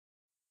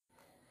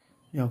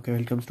Yeah, okay,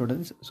 welcome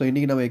students. So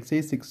இன்னைக்கு நம்ம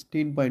exercise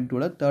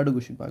 16.2ல third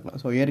question பார்க்கலாம்.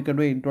 So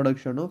ஏற்கனவே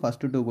introduction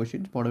first two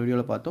questions போன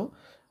வீடியோல பார்த்தோம்.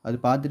 அது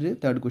பார்த்துட்டு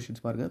third questions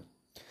பாருங்க.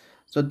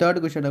 So third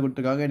question என்ன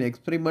கொடுத்திருக்காங்க, an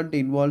experiment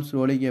involves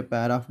rolling a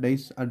pair of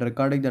dice and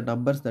recording the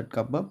numbers that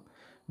come up,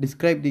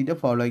 describing the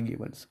following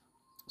events.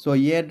 So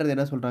ஏன்றது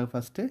என்ன சொல்றாங்க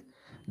first,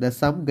 the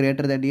sum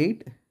greater than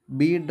 8,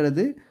 b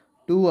ன்றது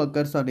 2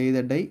 occurs on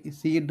either die,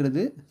 c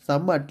ன்றது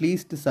sum at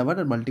least 7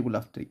 and multiple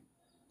of 3.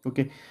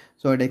 Okay,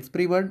 so an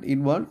experiment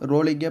involve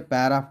rolling a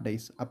pair of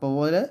dice. அப்போ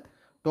முதல்ல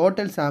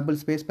total sample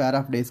space pair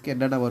of dice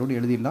என்னென்ன வரும்னு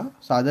எழுதிடலாம்.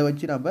 So அதை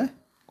வச்சு நம்ம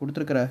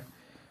கொடுத்துருக்கிற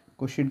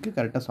கொஷினுக்கு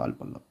கரெக்டாக சால்வ்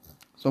பண்ணலாம்.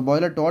 ஸோ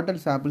முதல்ல total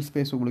sample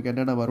space உங்களுக்கு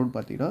என்னென்ன வரும்னு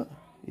பார்த்தீங்கன்னா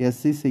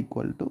s is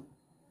equal to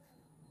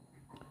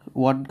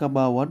 1,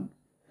 1,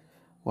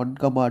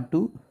 1,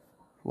 2,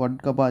 1,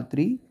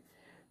 3,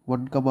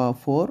 1,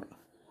 4,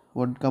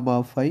 1,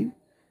 5,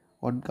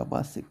 1,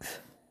 6.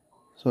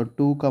 So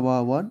 2,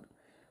 1,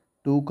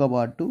 2,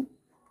 2,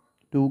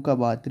 2,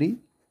 3,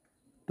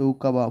 2,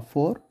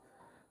 4,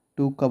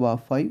 2,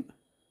 5,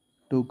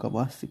 2,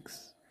 6,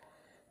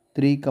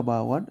 3,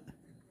 1,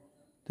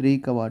 3,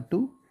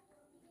 2,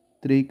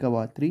 3,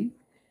 3,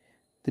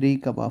 3,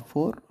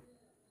 4,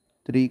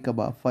 3,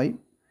 5,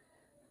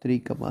 3,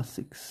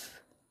 6,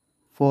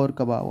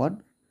 4, 1,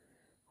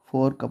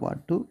 4,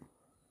 2,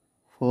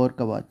 4,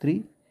 3,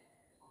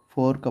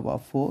 4,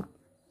 4,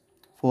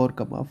 4,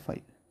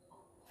 5,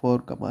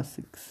 4,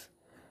 6,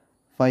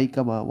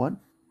 5, 1,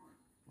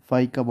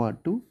 5,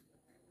 2,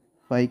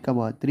 5,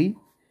 3,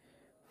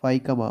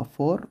 5,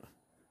 4,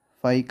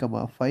 5,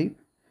 5,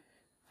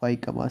 5,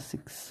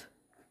 6,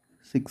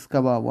 6,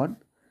 1,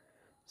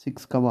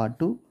 6,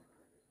 2,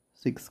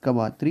 6,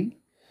 3,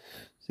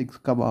 6,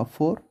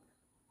 4,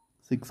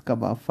 6,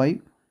 5,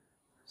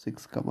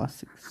 6,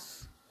 6.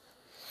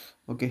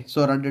 Okay, so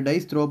 2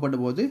 dies throw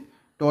பண்ணும்போது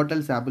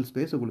டோட்டல் சாம்பிள்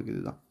ஸ்பேஸ் உங்களுக்கு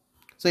இதுதான்.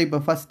 ஸோ இப்போ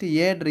ஃபஸ்ட்டு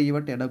ஏன்ற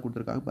ஈவெண்ட் என்ன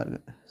கொடுத்துருக்காங்க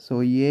பாருங்கள். So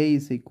A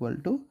is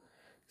equal to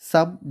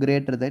some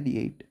greater than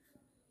 8.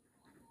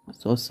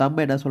 So some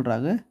என்ன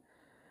சொல்கிறாங்க,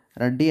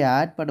 ரெண்டையும்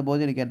ஆட்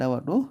பண்ணும்போது எனக்கு என்ன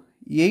வரணும்,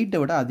 8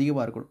 விட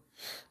அதிகமாக இருக்கணும்.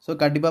 ஸோ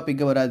கண்டிப்பாக இப்போ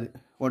இங்கே வராது,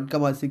 1,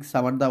 6,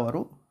 7 தான்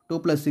வரும். 2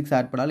 + 6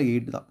 ஆட் பண்ணாலும்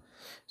 8 தான்.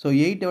 ஸோ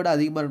 8 விட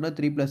அதிகமாக இருக்கணும்,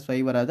 3 +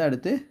 5 வராது,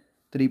 அடுத்து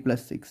 3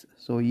 + 6.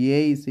 So A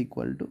is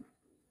equal to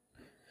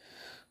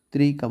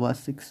 3,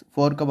 6,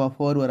 4,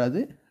 4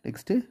 வராது,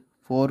 நெக்ஸ்ட்டு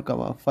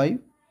 4, 5,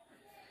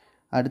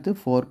 அடுத்து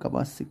 4,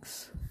 6,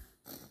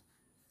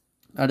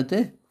 அடுத்து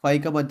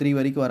 5, 3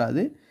 வரைக்கும்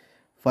வராது,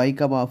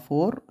 5,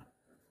 4,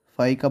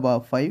 5,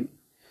 5,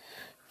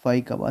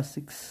 5,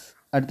 6,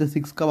 அடுத்து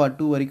 6,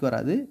 2 வரைக்கும்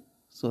வராது.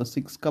 ஸோ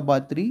 6,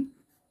 3,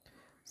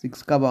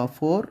 6,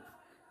 4,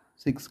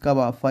 6,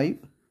 5,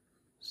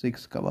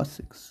 6,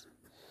 6.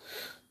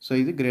 ஸோ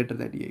இது greater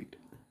than 8.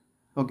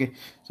 ஓகே,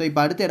 ஸோ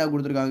இப்போ அடுத்து என்ன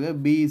கொடுத்துருக்காங்க,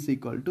 b is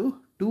equal to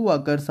 2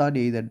 occurs on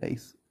either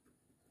dice.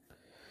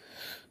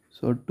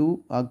 So 2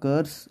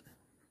 occurs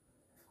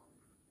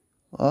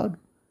on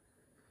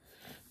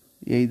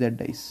either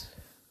dice.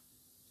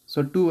 So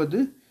 2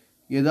 வந்து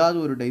ஏதாவது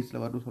ஒரு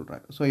டைஸில் வரும்னு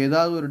சொல்கிறாங்க. ஸோ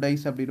ஏதாவது ஒரு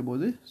டைஸ் அப்படின்னும்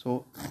போது so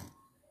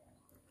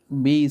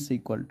b is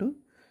equal to,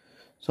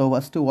 so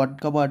first 1,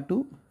 2,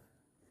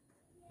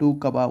 2,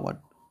 1,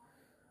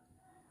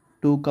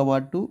 2,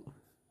 2,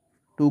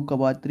 2,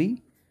 3,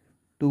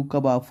 2,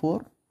 4,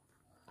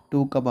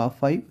 2,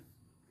 5,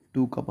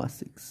 2,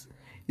 6.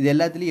 இது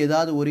எல்லாத்துலேயும்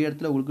ஏதாவது ஒரு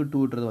இடத்துல உங்களுக்கு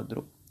 2ன்றது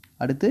வந்துடும்.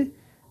 அடுத்து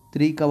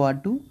 3,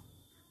 2,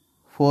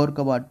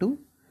 4, 2,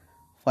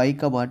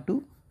 5,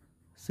 2,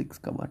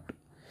 6, 2.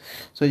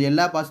 ஸோ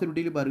எல்லா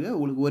பாசிபிலிட்டிலையும் பாருங்கள்,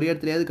 உங்களுக்கு ஒரு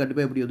இடத்துலையாவது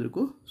கண்டிப்பாக எப்படி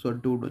வந்திருக்கும், ஸோ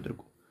 2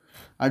 வந்திருக்கும்.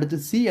 அடுத்து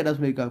சி என்ன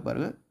சொல்லியிருக்காங்க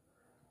பாருங்கள்,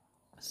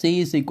 C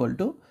is equal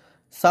to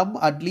some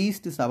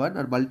at least 7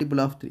 and multiple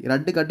of 3.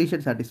 2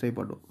 condition satisfy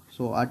பண்ணும்.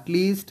 ஸோ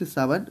அட்லீஸ்ட்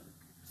 7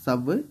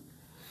 சம்மு,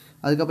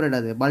 அதுக்கப்புறம்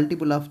என்னது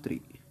மல்டிபிள் ஆஃப் 3.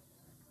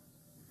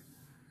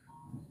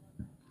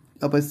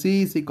 அப்போ C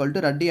is equal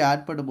to 2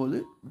 add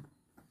பண்ணும்போது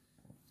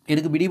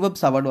எனக்கு மினிமம்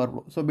 7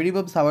 வரணும். ஸோ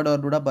மினிமம் 7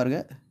 வரணும்னா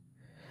பாருங்கள்,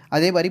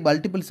 அதே மாதிரி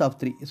மல்டிபிள்ஸ் ஆஃப்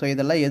 3. ஸோ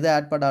இதெல்லாம் எது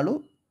ஆட் பண்ணாலும்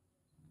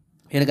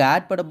எனக்கு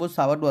ஆட் பண்ணும்போது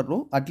 7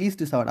 வரணும்,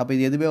 அட்லீஸ்ட் 7. அப்போ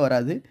இது எதுவுமே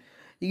வராது.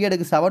 இங்கே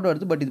எனக்கு 7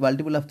 வருது, பட் இது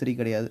மல்டிபிள் ஆஃப் 3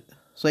 கிடையாது.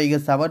 ஸோ இங்கே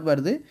 7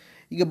 வருது,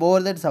 இங்கே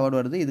மோர் தென் 7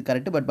 வருது, இது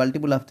correct, but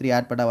multiple of 3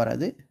 add பண்ணால்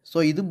வராது. ஸோ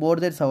இது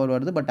மோர் தென் 7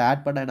 வருது, பட்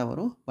ஆட் பண்ணால் என்ன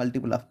வரும்,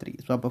 மல்டிபிள் ஆஃப் 3.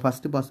 ஸோ அப்போ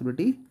ஃபஸ்ட்டு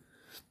பாசிபிலிட்டி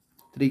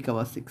 3,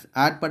 6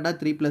 ஆட் பண்ணால்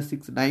 3 +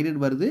 6 9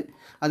 வருது,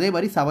 அதே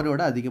மாதிரி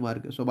 7 அதிகமாக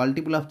இருக்குது. ஸோ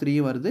மல்டிபிள் ஆஃப்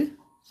 3 வருது,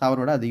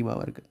 7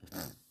 அதிகமாக இருக்குது.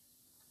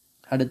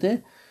 அடுத்து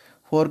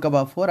 4,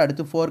 4,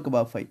 அடுத்து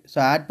 4, 5. ஸோ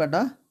ஆட்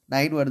பண்ணால்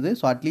 9 வருது,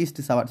 ஸோ அட்லீஸ்ட்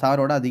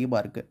 7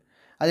 அதிகமாக இருக்குது,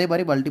 அதே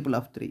மாதிரி மல்டிபிள்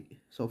ஆஃப் 3.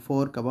 ஸோ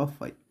 4,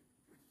 5.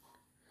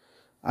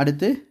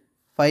 அடுத்து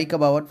 5,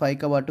 1,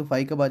 5, 2,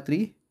 5, 3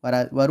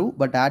 வரும்,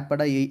 பட் ஆட்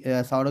பண்ணால்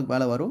 7க்கு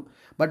மேலே வரும்,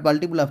 பட்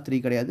மல்டிபிள் ஆஃப் 3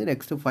 கிடையாது.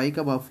 நெக்ஸ்ட்டு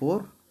 5, 4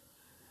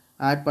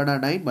 ஆட் பண்ணால்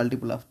 9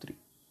 மல்டிபிள் ஆஃப் 3.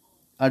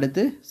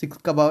 அடுத்து 6,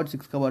 1,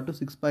 6, 2,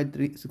 6,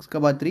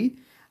 3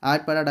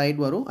 ஆட் பண்ணால் 9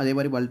 வரும், அதே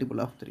மாதிரி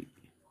மல்டிபிள் ஆஃப் 3.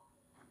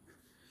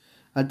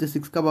 அடுத்து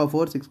 6,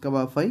 4, 6,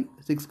 5,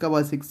 6,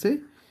 6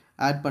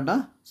 ஆட்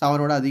பண்ணால்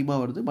 7 அதிகமாக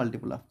வருது,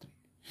 மல்டிபிள் ஆஃப் 3.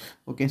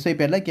 ஓகே, ஸோ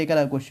இப்போ எல்லாம் கேட்குற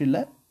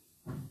கொஸ்டினில்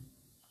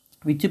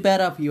which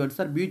pair of events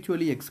are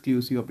mutually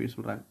exclusive அப்படின்னு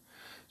சொல்கிறாங்க.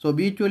 ஸோ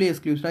மியூச்சுவலி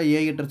எக்ஸ்க்ளூசிவாக A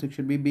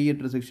intersection B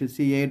intersection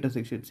C, A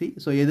intersection C.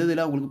 So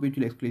எதுலாம் உங்களுக்கு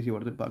மியூச்சுவலி எக்ஸ்க்ளூசிவ்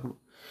வருதுன்னு பார்க்கணும்.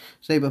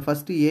 ஸோ இப்போ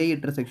ஃபஸ்ட்டு ஏ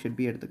இன்டர்செக்ஷன்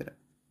பி எடுத்துக்கிறேன்.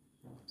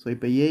 ஸோ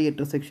இப்போ ஏ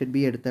இன்டர்செக்ஷன்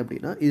பி எடுத்தேன்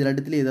அப்படின்னா இது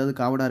ரெண்டுத்துலேயும் ஏதாவது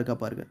காமனாக இருக்கா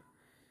பாருங்கள்.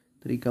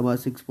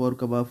 3,6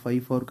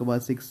 4,5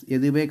 4,6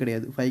 எதுவுமே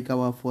கிடையாது.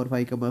 5,4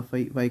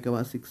 5,5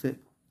 5,6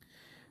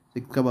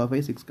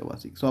 6,5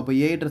 6,6. ஸோ அப்போ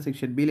ஏ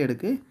இன்டர்செக்ஷன் பியில்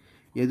எனக்கு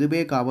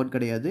எதுவுமே காமன்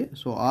கிடையாது.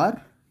 So R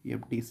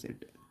empty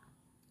set.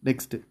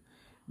 Next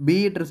B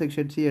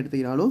intersection C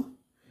எடுத்தீங்கனாலும்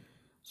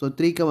so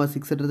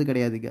 3,6ன்றது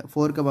கிடையாதுங்க,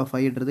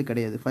 4,5ன்றது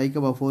கிடையாது,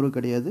 5,4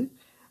 கிடையாது,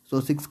 ஸோ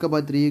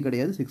 6,3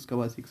 கிடையாது,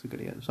 6,6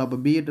 கிடையாது. ஸோ அப்போ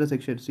பி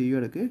இன்டர்செக்ஷன் சியும்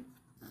எனக்கு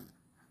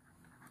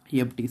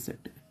empty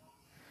set.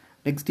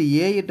 Next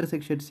A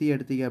intersection C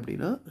எடுத்தீங்க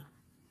அப்படின்னா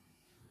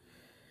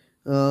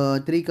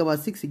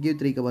 3,6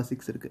 இங்கேயும்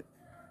 3,6 இருக்குது.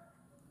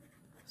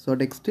 So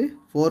next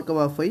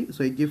 4,5.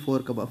 ஸோ இங்கேயும்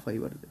 4,5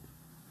 வருது.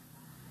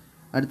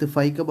 அடுத்து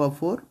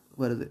 5,4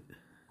 வருது,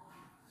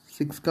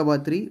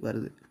 6,3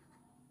 வருது,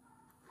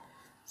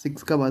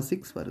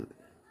 6,6 வருது.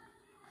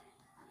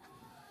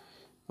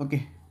 ஓகே.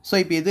 ஸோ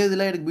இப்போ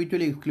இதெல்லாம் எனக்கு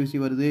மியூச்சுவலி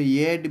எக்ஸ்க்ளூசிவ் வருது.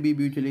 A and B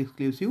mutually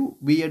exclusive,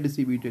 B and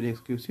C mutually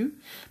exclusive.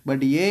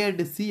 But A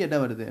and C என்ன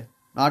வருது?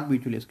 Not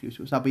mutually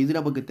exclusive. ஸோ அப்போ இது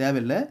நமக்கு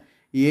தேவையில்லை.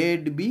 A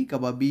and B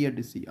B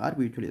and C are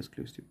mutually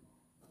exclusive.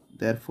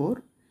 Therefore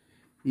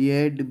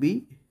A and B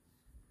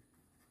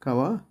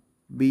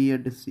B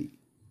and C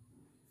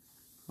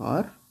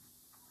are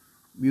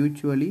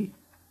mutually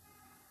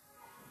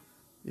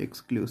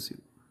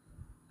exclusive.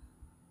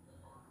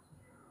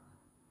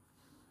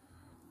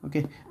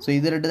 Okay. So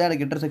இது ரெண்டு தான்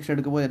எனக்கு இன்டர்செக்ஷன்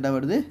எடுக்கும்போது என்ன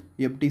வருது?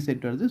 எம்டி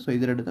செட் வருது. ஸோ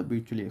இது ரெண்டு தான்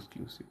மியூச்சுவலி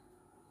எக்ஸ்க்ளூசிவ்.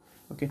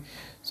 ஓகே.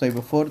 ஸோ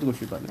இப்போ 4th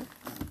கொஸ்டின் பாருங்க.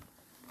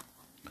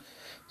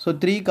 So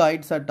 3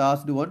 coins are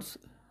tossed once.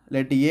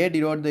 Let A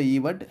denote the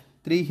event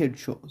 3 head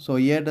show. So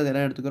ஏன்றது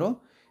என்ன எடுத்துக்கிறோம்?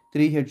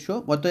 3 head show.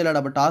 மொத்தம் இல்லை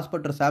நம்ம டாஸ்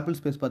பண்ணுற சாம்பிள்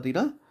ஸ்பேஸ்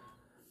பார்த்தீங்கன்னா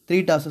 3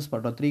 டாஸஸ்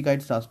பண்ணுறோம், 3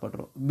 coins டாஸ்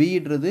பண்ணுறோம்.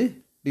 பின்றது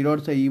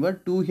denotes the event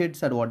 2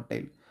 heads and 1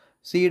 tail.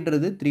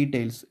 சின்றது 3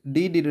 tails.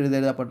 டின்றது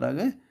என்ன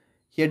பண்ணுறாங்க?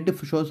 Head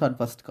shows on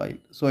first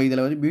coil. So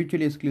இதில் வந்து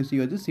மியூச்சுவலி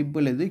எக்ஸ்க்ளூசிவ் வந்து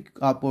சிம்பிள் எது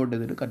காம்பவுண்ட்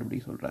எதுன்னு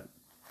கண்டுபிடிக்க சொல்கிறாங்க.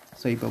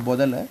 ஸோ இப்போ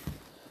முதல்ல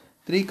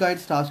 3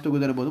 coins டாஸ்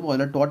டுகெதர் போது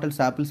முதல்ல டோட்டல்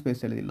சாம்பிள்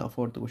ஸ்பேஸ் எழுதிடலாம்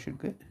 4th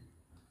கொஷனுக்கு.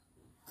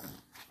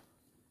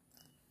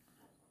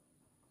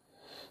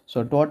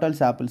 So total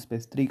sample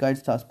space 3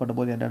 coins toss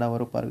பண்ணும்போது என்னென்ன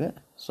வரும் பாருங்கள்.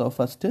 ஸோ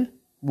ஃபஸ்ட்டு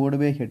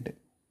 3 ஹெட்டு,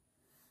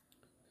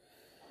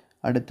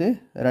 அடுத்து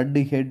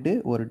 2 ஹெட்டு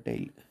 1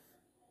 டெயில்,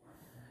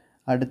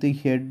 அடுத்து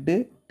ஹெட்டு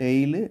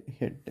டெய்லு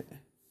ஹெட்டு,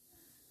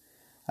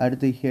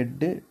 அடுத்து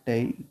head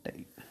tail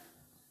tail.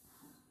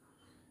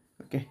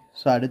 Okay.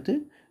 So அடுத்து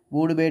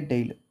 3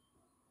 டெய்லு,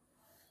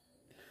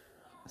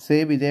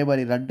 சேம் இதே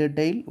மாதிரி 2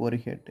 டெயில் 1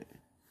 ஹெட்டு.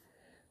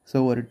 ஸோ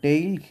ஒரு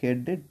டெயில்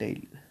ஹெட்டு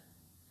டெயில்,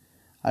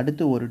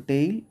 அடுத்து ஒரு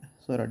tail,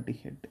 so 2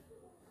 head.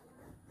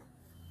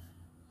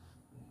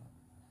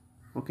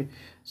 Okay.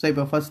 So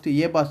இப்போ ஃபஸ்ட்டு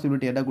ஏ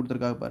பாசிபிலிட்டி என்ன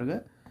கொடுத்துருக்காங்க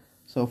பாருங்கள்.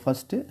 So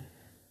first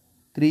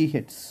 3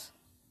 heads,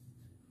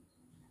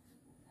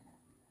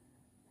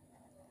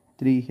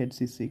 3 heads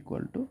is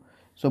equal to,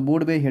 so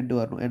 3 head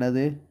வரணும்.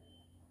 என்னது?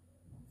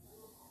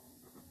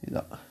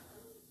 இதான்.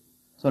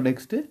 So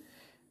next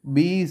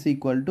B is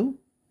equal to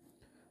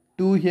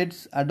 2 heads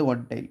and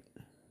 1 tail,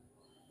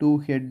 2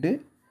 head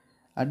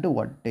and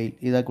 1 tail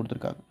இதாக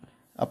கொடுத்துருக்காங்க.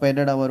 அப்போ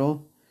என்னென்ன வரும்?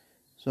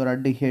 ஸோ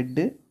 2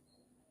 ஹெட்டு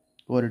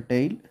 1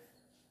 டெயில்,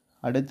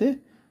 அடுத்து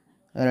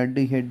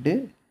 2 ஹெட்டு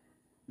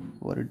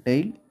 1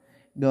 டெயில்,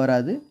 இங்கே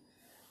வராது,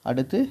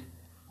 அடுத்து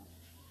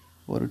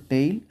ஒரு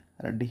டெயில்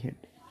 2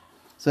 ஹெட்.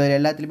 ஸோ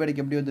எல்லாத்துலேயுமே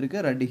எனக்கு எப்படி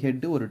வந்திருக்கு? 2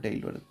 ஹெட்டு 1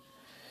 டெயில் வருது.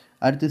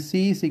 அடுத்து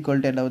சி இஸ்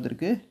ஈக்குவல் டு என்ன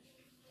வந்திருக்கு?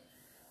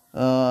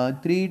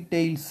 3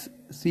 tails.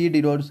 C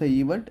denotes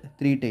event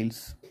 3 tails.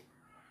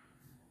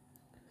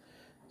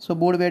 So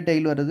 3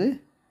 tail வருது,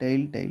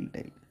 டெயில் டெயில்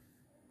டெயில்.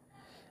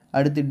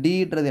 அடுத்து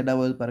டின்றது என்ன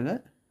வருது பாருங்கள்.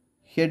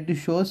 Head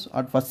shows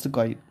on first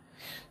coin.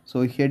 So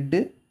head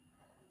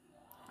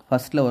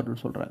ஃபஸ்ட்டில்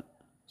வரணும்னு சொல்கிறாங்க.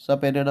 ஸோ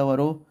அப்போ என்னென்ன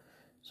வரும்?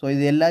 ஸோ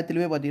இது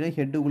எல்லாத்துலேயுமே பார்த்தீங்கன்னா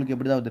ஹெட்டு உங்களுக்கு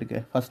எப்படி தான்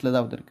வந்திருக்கு? ஃபஸ்ட்டில்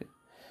தான் வந்திருக்கு.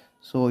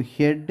 So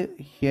head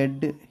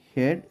head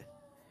head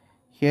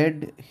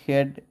head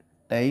head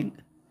tail,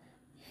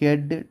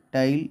 head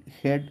tail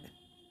head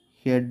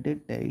head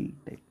tail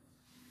tail.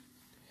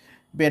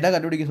 இப்போ என்ன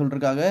கண்டுபிடிக்க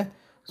சொல்லியிருக்காங்க?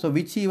 So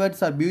which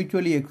events are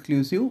mutually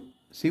exclusive,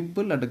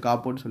 simple and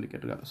compound சொல்லி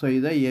கேட்டிருக்காங்க. ஸோ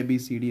இதுதான்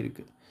ஏபிசிடி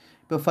இருக்குது.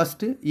 இப்போ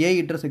ஃபஸ்ட்டு ஏ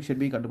இன்டர்செக்ஷன்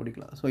பி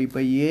கண்டுபிடிக்கலாம். ஸோ இப்போ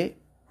A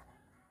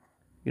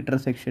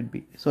intersection B.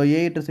 So A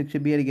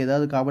intersection B எனக்கு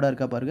ஏதாவது காமனாக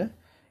இருக்கா பாருங்கள்.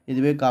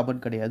 இதுவே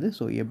காமன் கிடையாது.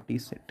 So empty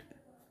set.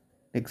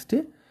 Next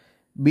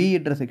B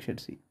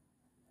intersection C.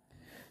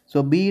 So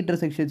B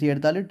intersection C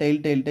எடுத்தாலும்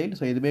டெயில் டெயில் டெயில்.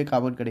 ஸோ எதுவுமே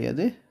காமன்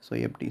கிடையாது. So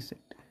empty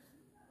set.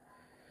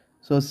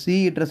 So C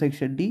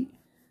intersection D.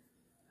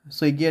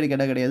 So இங்கே எனக்கு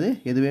என்ன கிடையாது?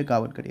 எதுவே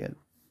காமன் கிடையாது.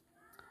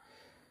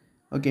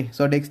 Okay.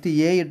 So next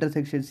A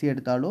intersection C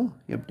எடுத்தாலும்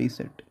empty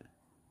set.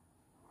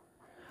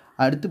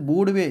 அடுத்து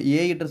 3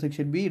 A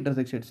intersection B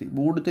intersection C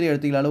 3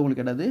 எடுத்தீங்களாலும்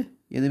உங்களுக்கு என்னது?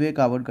 எதுவே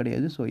காமன்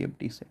கிடையாது. So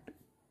empty set.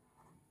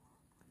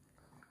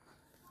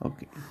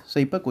 Okay. So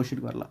இப்போ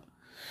கொஷின் வரலாம்.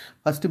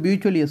 ஃபஸ்ட்டு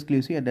மியூச்சுவலி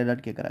எக்ஸ்க்ளூசிவ்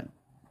என்னென்னு கேட்குறாங்க.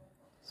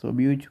 So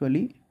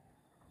mutually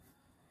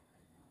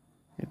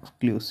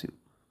exclusive.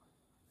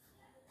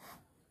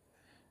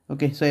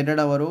 Okay, so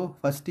என்னென்ன வரும்?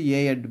 First A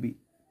and B.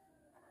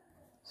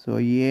 So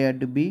A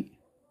and B,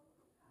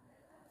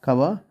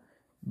 comma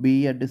B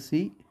and C,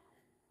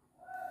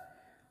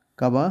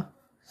 comma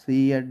C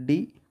and D,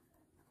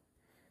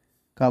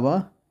 comma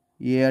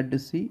A and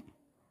C,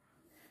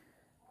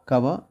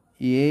 comma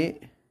A,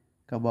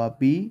 comma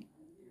B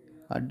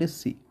and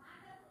C.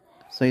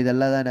 So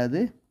இதெல்லாம் தான்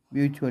அது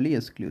mutually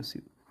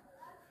exclusive.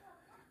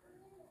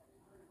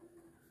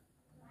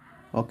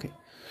 Okay,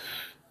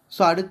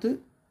 so அடுத்து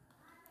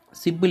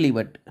simple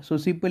event. So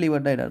simple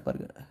ஈவெண்ட்டாக என்ன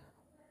பாருங்க.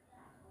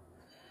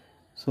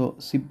 So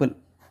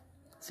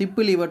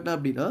simple ஈவெண்ட்னா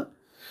அப்படின்னா,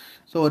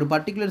 so ஒரு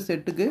particular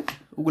செட்டுக்கு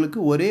உங்களுக்கு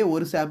ஒரே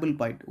ஒரு சாம்பிள்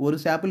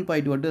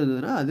பாயிண்ட் மட்டும்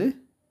இருந்ததுன்னா அது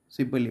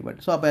சிம்பிள்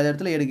ஈவெண்ட். ஸோ அப்போ அந்த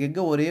இடத்துல எனக்கு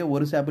எங்கே ஒரே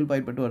ஒரு சாம்பிள்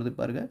பாயிண்ட் மட்டும் வருது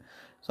பாருங்கள்.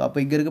 ஸோ அப்போ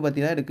இங்கே இருக்குது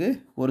பார்த்தீங்கன்னா எனக்கு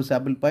ஒரு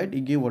சாம்பிள் பாயிண்ட்,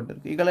 இங்கேயும் ஒன்று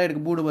இருக்குது. இங்கெல்லாம்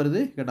எனக்கு 3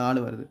 வருது, இங்கே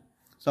 4 வருது.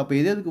 ஸோ அப்போ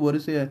எதுக்கு ஒரு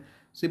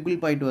சிம்பிள்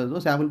பாயிண்ட் வருதோ,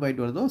 சாம்பிள்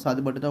பாயிண்ட் வருதோ, ஸோ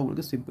அது மட்டும் தான்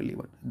உங்களுக்கு simple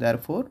event.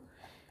 Therefore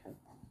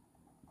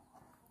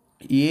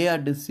A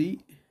and C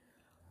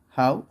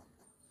have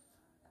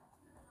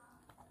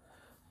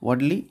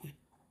only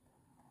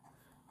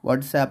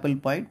one sample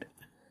point.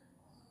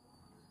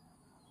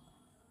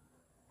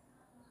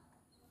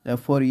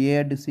 Therefore A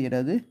and C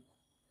என்னது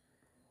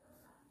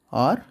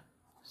are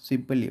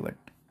simple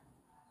event.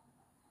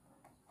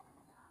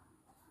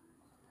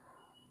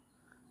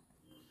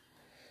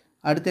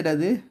 அடுத்து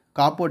என்னது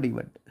compound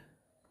event.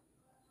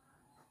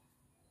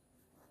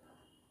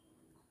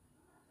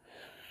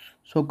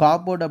 ஸோ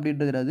காம்பவுண்ட்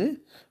அப்படின்றது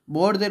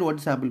மோர் தென் ஒன்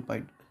சாம்பிள்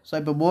பாயிண்ட். ஸோ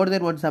இப்போ மோர்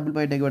தென் ஒன் சாம்பிள்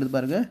பாயிண்ட் எங்கே வருது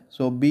பாருங்கள்.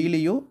 ஸோ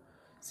பிலையும்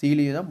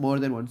சிலையும் தான்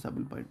மோர் தென் one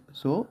sample point.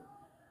 So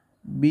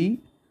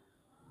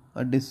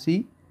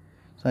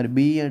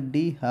B and D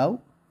have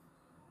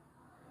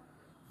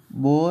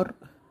more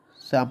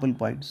sample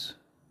points.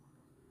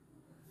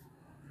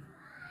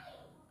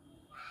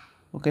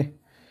 Okay,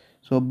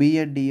 so B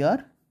and D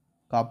are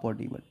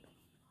compound event.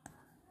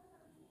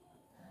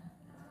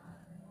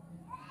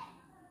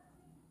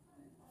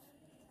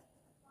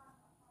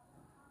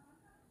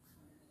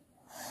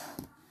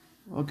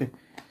 Okay,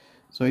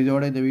 so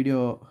இதோட இந்த video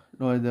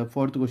இந்த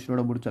 4th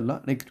கொஸ்டினோட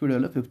முடிச்சிடலாம். நெக்ஸ்ட்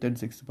வீடியோவில் 5th and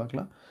 6th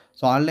பார்க்கலாம்.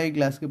 ஸோ ஆன்லைன்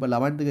கிளாஸ்க்கு இப்போ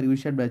 11th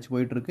ரிவிஷன் பேட்ச்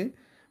போயிட்டுருக்கு.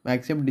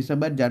 Maximum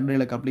December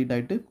ஜனவரியில் கம்ப்ளீட்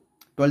ஆகிட்டு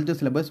 12th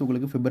சிலபஸ்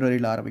உங்களுக்கு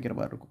பிப்ரவரியில் ஆரம்பிக்கிற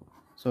மாதிரி இருக்கும்.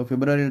 ஸோ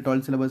பிப்ரவரியில்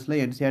 12th சிலபஸில்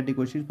NCERT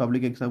questions,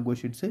 public exam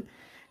questions,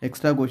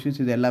 extra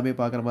questions இது எல்லாமே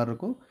பார்க்குற மாதிரி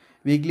இருக்கும்.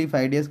 வீக்லி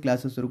 5 days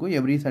கிளாஸஸ் இருக்கும்.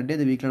 எவ்ரி சண்டே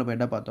இந்த வீக்கில் நம்ம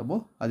என்ன பார்த்தோமோ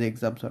அது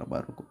எக்ஸாம்ஸ் வர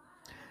மாதிரி இருக்கும்.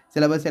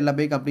 சிலபஸ்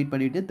எல்லாமே கம்ப்ளீட்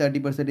பண்ணிவிட்டு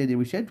 30%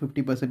 ரிவிஷன்,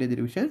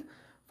 50% ரிவிஷன்,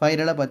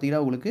 ஃபைனலாக பார்த்தீங்கன்னா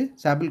உங்களுக்கு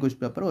சாம்பிள்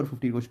கொஸ்டின் பேப்பர் ஒரு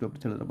 15 கொஸ்டின்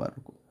பேப்பர் எழுதுற மாதிரி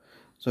இருக்கும்.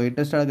 ஸோ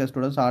இன்ட்ரெஸ்டான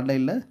ஸ்டூடெண்ட்ஸ்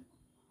ஆன்லைனில்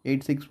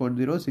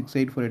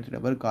 86106848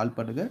 நம்பருக்கு கால்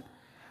பண்ணுங்கள்.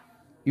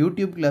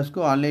 யூடியூப்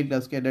கிளாஸ்க்கும் ஆன்லைன்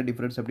கிளாஸ்க்கும் என்ன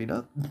டிஃப்ரென்ஸ் அப்படின்னா,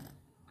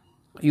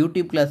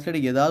 யூடியூப் கிளாஸில்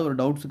நீங்கள் ஏதாவது ஒரு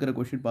டவுட்ஸ் இருக்கிற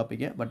கொஸ்டின்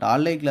பார்ப்பீங்க. பட்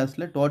ஆன்லைன்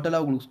கிளாஸில்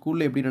டோட்டலாக உங்களுக்கு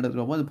ஸ்கூலில் எப்படி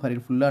நடத்துகிறோமோ அது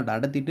ஃபுல்லாக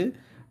நடத்திட்டு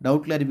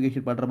டவுட்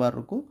கிளாரிஃபிகேஷன் பண்ணுற மாதிரி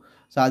இருக்கும்.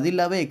 ஸோ அது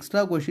இல்லாமல்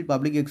எக்ஸ்ட்ரா கொஸ்டின்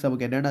பப்ளிக்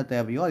எக்ஸாமுக்கு என்னென்ன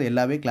தேவையோ அது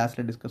எல்லாமே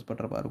கிளாஸில் டிஸ்கஸ்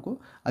பண்ணுற மாதிரி இருக்கும்.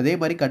 அதே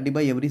மாதிரி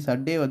கண்டிப்பாக எவ்ரி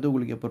சண்டே வந்து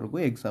உங்களுக்கு எப்போ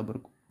இருக்கும் எக்ஸாம்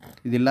இருக்கும்.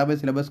 இது எல்லாமே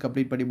சிலபஸ்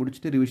கம்ப்ளீட் பண்ணி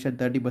முடிச்சுட்டு ரிவிஷன்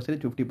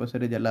 30%,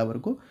 50% எல்லாம்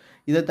இருக்கும்.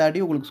 இதை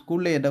தாண்டி உங்களுக்கு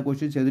ஸ்கூலில் என்ன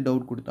கொஸ்டின்ஸ் எது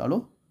டவுட்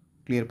கொடுத்தாலும்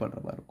கிளியர் பண்ணுற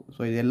மாதிரி இருக்கும்.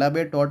 ஸோ இது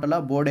எல்லாமே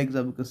டோட்டலாக போர்டு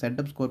எக்ஸாமுக்கு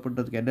சென்டம் ஸ்கோர்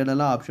பண்ணுறதுக்கு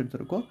என்னென்னலாம் ஆப்ஷன்ஸ்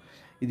இருக்கோ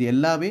இது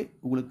எல்லாமே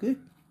உங்களுக்கு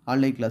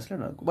ஆன்லைன் கிளாஸில்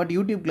நடக்கும். பட்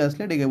யூடியூப்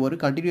கிளாஸில் நீங்கள் ஒரு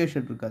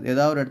கண்டினியூஷன் இருக்காது.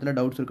 ஏதாவது ஒரு இடத்துல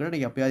டவுட்ஸ் இருக்குன்னா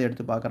நீங்கள் எப்போயாவது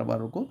எடுத்து பார்க்குற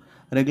மாதிரி இருக்கும்.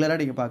 ரெகுலராக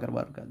நீங்கள் பார்க்குற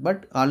மாதிரி இருக்காது.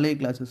 பட் ஆன்லைன்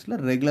கிளாஸஸில்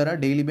ரெகுலராக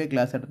டெய்லியுமே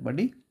கிளாஸ் அட்டெண்ட்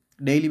பண்ணி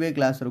டெய்லியுமே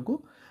கிளாஸ்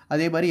இருக்கும்.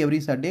 அதே மாதிரி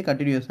எவ்ரி சண்டே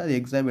கண்டினியூஸாக அது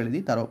எக்ஸாம்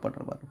எழுதி தரவு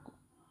பண்ணுற மாதிரி இருக்கும்.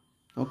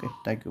 ஓகே,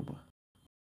 தேங்க்யூப்பா.